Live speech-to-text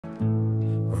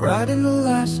riding the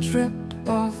last trip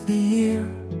of the year.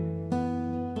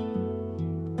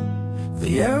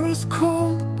 The air is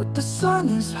cold, but the sun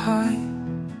is high.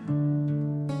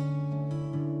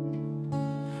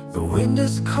 The wind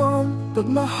is calm, but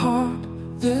my heart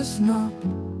is not.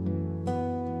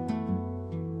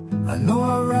 I know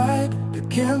I'll ride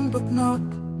again, but not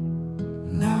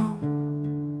now.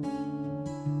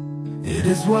 It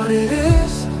is what it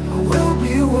is, I will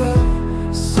be well.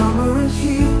 Summer and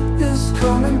heat is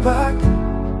coming back.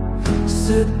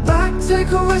 Sit back,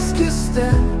 take a whiskey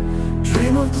stand,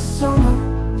 dream of the summer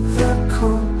that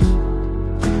comes.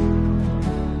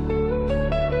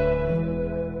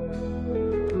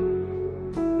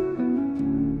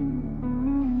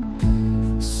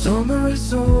 Summer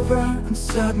is over and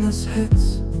sadness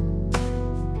hits.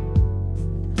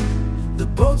 The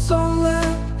boats on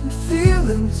land and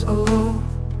feelings are low.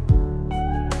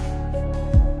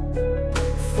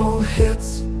 Fall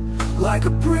hits like a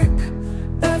brick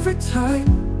every time.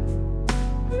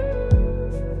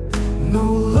 No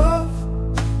love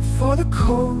for the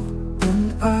cold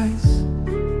and ice.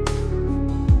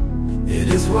 It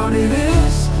is what it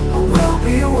is, I will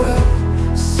be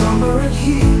well. Summer and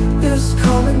heat is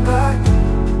coming back.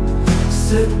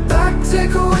 Sit back,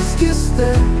 take a whiskey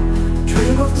stand,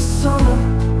 dream of the summer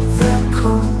that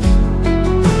comes.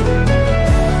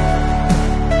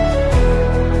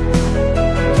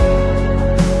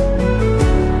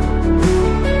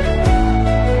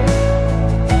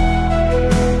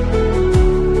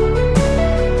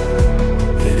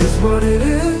 What it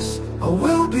is, I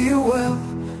will be well.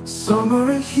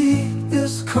 Summer and heat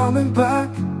is coming back.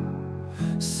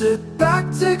 Sit back,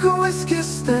 take a whiskey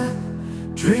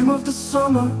stand, dream of the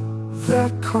summer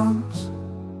that comes.